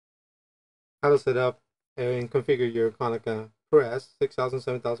how to set up and configure your Konica press 6000,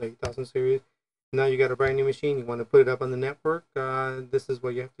 7000, 8000 series. Now you got a brand new machine, you want to put it up on the network. This is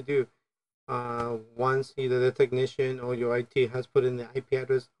what you have to do. Once either the technician or your IT has put in the IP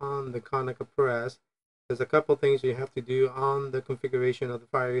address on the Konica press, there's a couple things you have to do on the configuration of the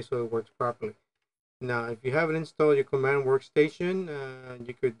Fiery so it works properly. Now, if you haven't installed your command workstation,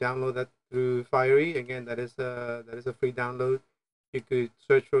 you could download that through Fiery. Again, that is a free download. You could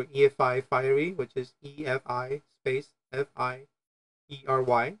search for EFI Fiery, which is EFI space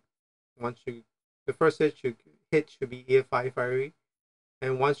FIERY. Once you, the first hit should be EFI Fiery,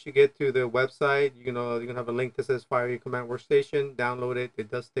 and once you get to the website, you're gonna have a link that says Fiery Command Workstation. Download it.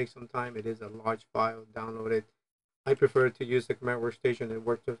 It does take some time. It is a large file. Download it. I prefer to use the command workstation. It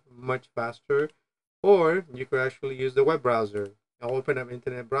works much faster. Or you could actually use the web browser. I'll open up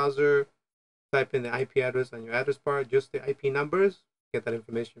internet browser, type in the IP address on your address bar, just the IP numbers, get that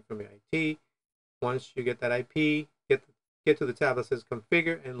information from your IT. Once you get that IP, get to the tab that says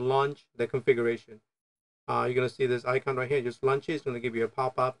configure and launch the configuration. You're going to see this icon right here. Just launch it. It's going to give you a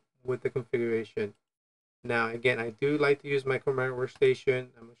pop-up with the configuration. Now, again, I do like to use my command workstation.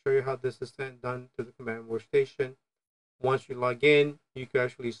 I'm going to show you how this is done to the command workstation. Once you log in, you can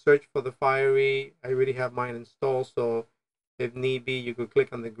actually search for the Fiery. I already have mine installed, so if need be, you could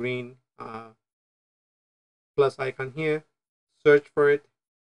click on the green plus icon here, search for it.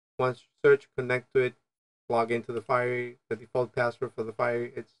 Once you search, connect to it, log into the Fiery. The default password for the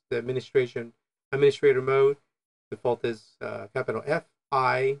Fiery, it's the administrator mode. Default is capital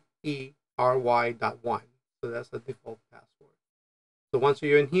FIERY.1. So that's the default password. So once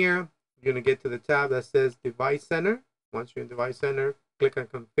you're in here, you're going to get to the tab that says Device Center. Once you're in Device Center, click on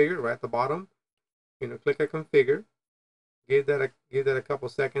Configure right at the bottom. You're going to click on Configure. Give that a couple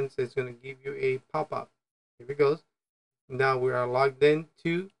seconds. It's going to give you a pop-up. Here it goes. Now we are logged in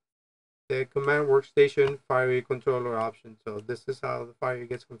to the command workstation Fiery controller option. So this is how the Fiery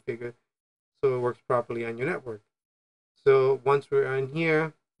gets configured so it works properly on your network. So once we're in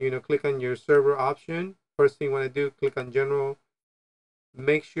here, click on your server option. First thing you want to do, click on General.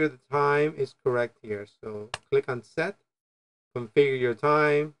 Make sure the time is correct here. So click on Set. Configure your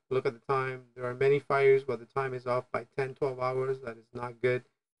time. Look at the time. There are many Fires where the time is off by 10, 12 hours. That is not good.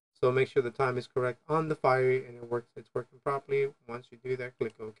 So make sure the time is correct on the Fiery and it's working properly. Once you do that,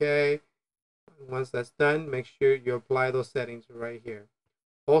 click OK. Once that's done, make sure you apply those settings right here.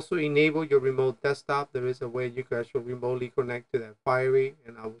 Also enable your remote desktop. There is a way you can actually remotely connect to that Fiery,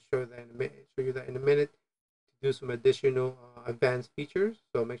 and I will show you that in a minute to do some additional advanced features.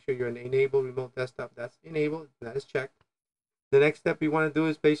 So make sure you're in enable remote desktop. That's enabled. That is checked. The next step you want to do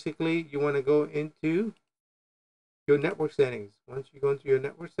is basically you want to go into your network settings. Once you go into your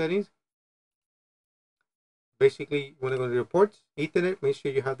network settings, basically you want to go to your ports, Ethernet. Make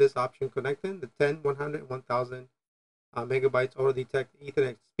sure you have this option connected, the 10, 100, 1000 megabytes auto detect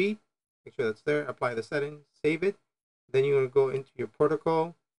Ethernet speed. Make sure that's there. Apply the settings, save it. Then you're going to go into your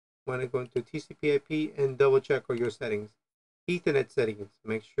protocol. You want to go into TCP/IP and double check all your settings. Ethernet settings.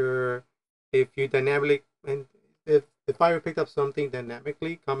 Make sure if you dynamically and if the Fire picked up something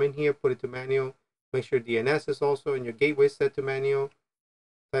dynamically, come in here, put it to manual. Make sure DNS is also in your gateway set to manual.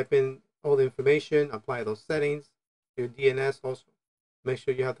 Type in all the information, apply those settings. Your DNS also. Make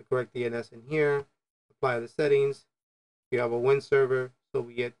sure you have the correct DNS in here. Apply the settings. You have a Win server, so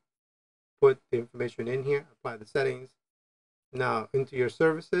we put the information in here, apply the settings. Now into your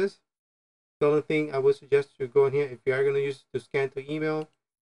services. The only thing I would suggest you go in here, if you are going to use to scan to email,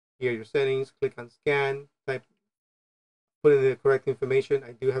 here are your settings, click on scan, put in the correct information.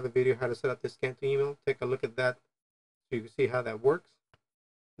 I do have a video how to set up the scan to email. Take a look at that so you can see how that works.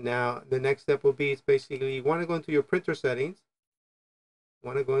 Now the next step will be, it's basically you want to go into your printer settings, you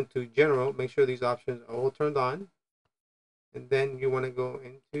want to go into general, make sure these options are all turned on. And then you want to go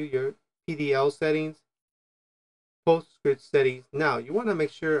into your PDL settings, PostScript settings. Now you want to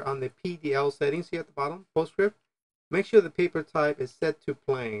make sure on the PDL settings here at the bottom, PostScript, make sure the paper type is set to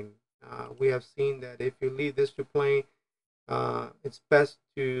plain. We have seen that if you leave this to plain, it's best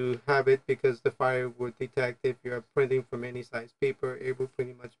to have it because the Fire will detect if you're printing from any size paper. It will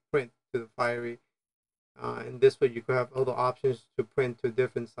pretty much print to the Fiery. And this way you can have other options to print to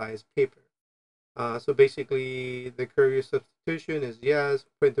different size paper. So basically, the courier substitution is yes.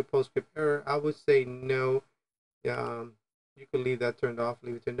 Print to PostScript error, I would say no. You can leave that turned off,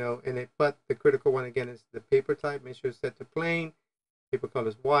 leave it to no. But the critical one again is the paper type. Make sure it's set to plain. Paper color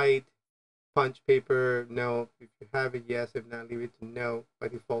is white. Punch paper, no. If you have it, yes. If not, leave it to no. By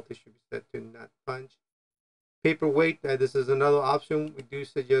default, it should be set to not punch. Paper weight, this is another option. We do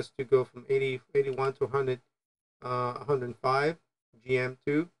suggest to go from 81 to 105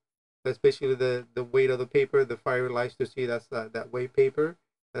 GM2. That's basically the weight of the paper. The fire likes to see that's that weight paper.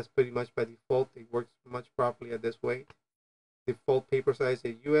 That's pretty much by default. It works much properly at this weight. Default paper size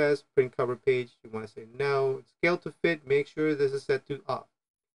at US. Print cover page. You want to say no. Scale to fit. Make sure this is set to off.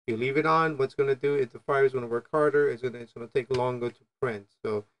 If you leave it on, what's going to do is the fire is going to work harder. It's going to take longer to print.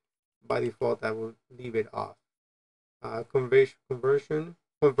 So by default, I will leave it off. Convert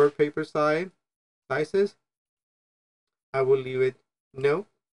paper sizes. I will leave it no.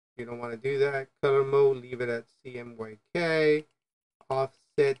 You don't want to do that. Color mode, leave it at CMYK.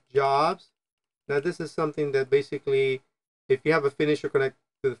 Offset jobs. Now this is something that basically, if you have a finisher connected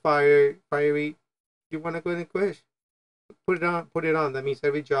to the fiery, you want to go ahead and put it on. That means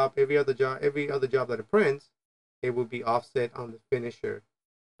every other job that it prints, it will be offset on the finisher.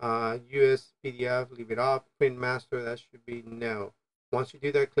 US PDF, leave it off. Print master, that should be no. Once you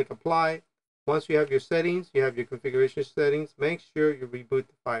do that, click apply. Once you have your settings, you have your configuration settings, make sure you reboot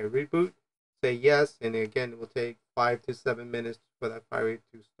the fire. Reboot, say yes, and again, it will take 5 to 7 minutes for that fire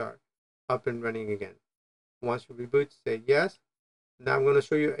to start up and running again. Once you reboot, say yes. Now I'm going to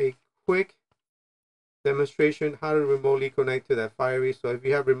show you a quick demonstration how to remotely connect to that fiery. So if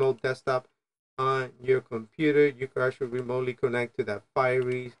you have remote desktop on your computer, you can actually remotely connect to that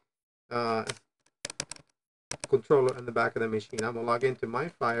fiery controller in the back of the machine. I'm going to log into my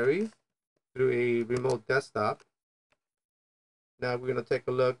fiery through a remote desktop. Now we're going to take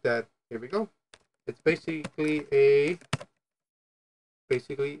a look at, here we go. It's basically a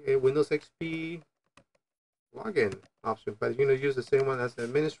Windows XP login option, but you're going to use the same one as the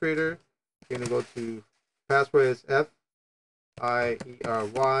administrator. You're going to go to password is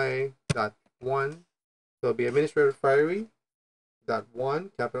FIERY.1. So it'll be administrator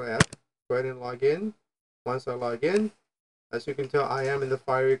fiery.1, capital F. Go ahead and log in. Once I log in, as you can tell, I am in the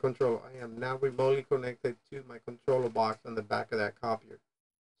fiery controller. I am now remotely connected to my controller box on the back of that copier.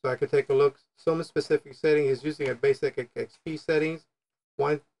 So I can take a look. Some specific setting is using a basic XP settings.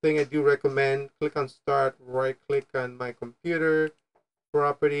 One thing I do recommend, click on start, right click on my computer,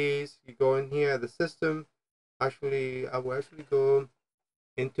 properties, you go in here at the system. Actually, I will actually go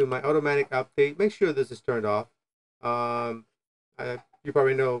into my automatic update. Make sure this is turned off. You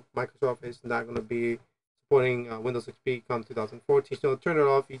probably know Microsoft is not going to be supporting Windows XP come 2014, so turn it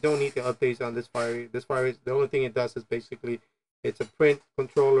off. You don't need the updates on this fire. This fire is the only thing it does is basically it's a print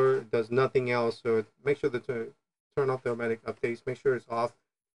controller. It does nothing else. So make sure to turn off the automatic updates. Make sure it's off.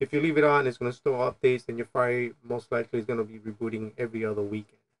 If you leave it on, it's going to store updates, and your fire most likely is going to be rebooting every other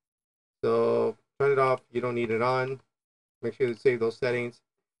weekend. So turn it off. You don't need it on. Make sure to save those settings.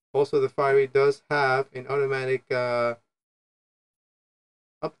 Also, the Fiery does have an automatic update.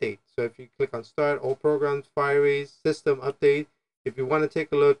 So if you click on start, all programs, Fiery, system update. If you want to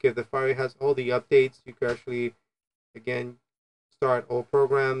take a look if the Fiery has all the updates, you can actually, again, start all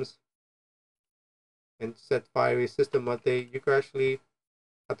programs and set Fiery system update. You can actually,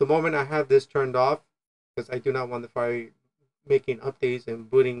 at the moment I have this turned off because I do not want the Fiery making updates and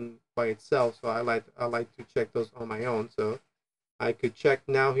booting by itself. So I like to check those on my own. So I could check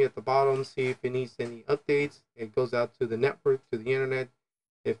now here at the bottom, see if it needs any updates. It goes out to the network, to the internet.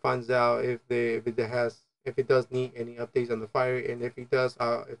 It finds out if it does need any updates on the fire, and if it does,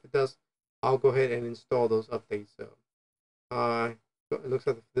 I'll go ahead and install those updates. So it looks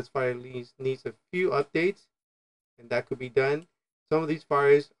like this fire needs a few updates, and that could be done. Some of these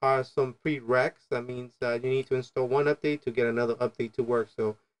fires are some prereqs. That means you need to install one update to get another update to work.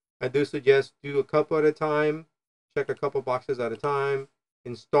 So I do suggest do a couple at a time, check a couple boxes at a time,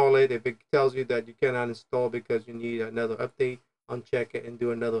 install it. If it tells you that you cannot install because you need another update, uncheck it and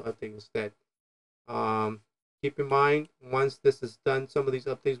do another update instead. Keep in mind, once this is done, some of these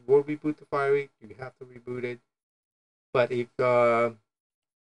updates will reboot the Fiery. You have to reboot it. But if the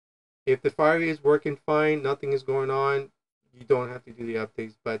Fiery is working fine, nothing is going on, you don't have to do the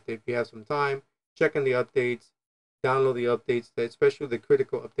updates. But if you have some time, check on the updates, download the updates, especially the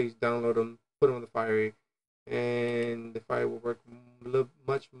critical updates, download them, put them on the Fiery, and the Fiery will work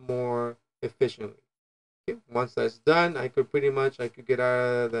much more efficiently. Okay, once that's done, I could get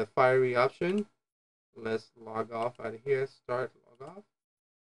out of the Fiery option. Let's log off out of here, start, log off.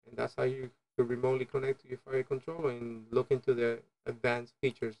 And that's how you could remotely connect to your Fiery controller and look into the advanced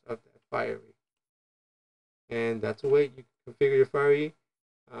features of that Fiery. And that's a way you can configure your Fiery,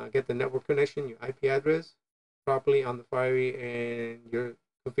 get the network connection, your IP address properly on the Fiery, and your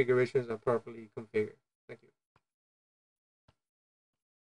configurations are properly configured. Thank you.